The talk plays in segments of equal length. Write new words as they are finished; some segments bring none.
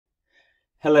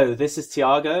Hello, this is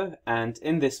Tiago, and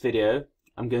in this video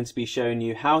I'm going to be showing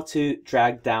you how to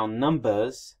drag down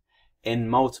numbers in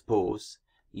multiples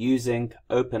using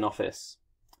OpenOffice.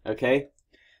 Okay,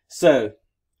 so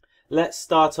let's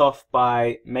start off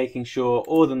by making sure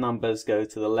all the numbers go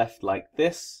to the left like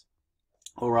this.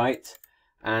 Alright,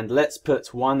 and let's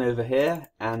put 1 over here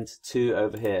and 2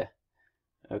 over here.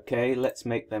 Okay, let's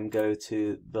make them go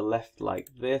to the left like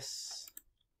this.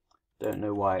 Don't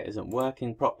know why it isn't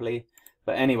working properly.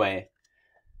 But anyway,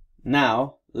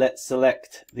 now let's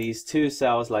select these two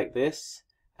cells like this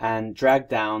and drag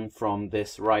down from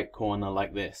this right corner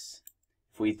like this.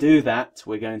 If we do that,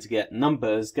 we're going to get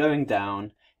numbers going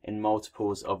down in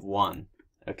multiples of 1.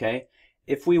 Okay,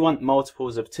 if we want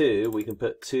multiples of 2, we can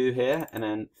put 2 here and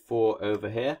then 4 over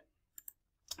here.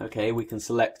 Okay, we can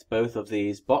select both of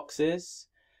these boxes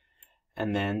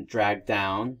and then drag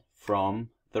down from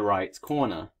the right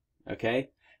corner. Okay,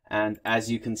 and as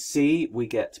you can see, we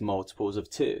get multiples of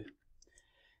 2.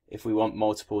 If we want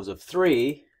multiples of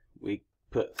 3, we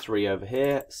put 3 over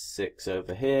here, 6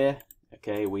 over here.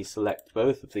 Okay, we select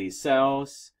both of these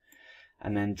cells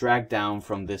and then drag down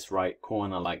from this right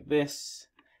corner like this.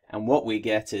 And what we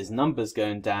get is numbers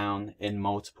going down in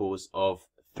multiples of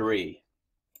 3.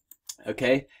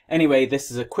 Okay, anyway, this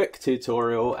is a quick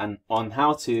tutorial on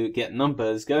how to get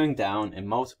numbers going down in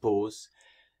multiples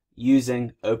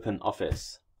using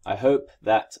OpenOffice. I hope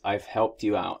that I've helped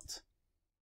you out.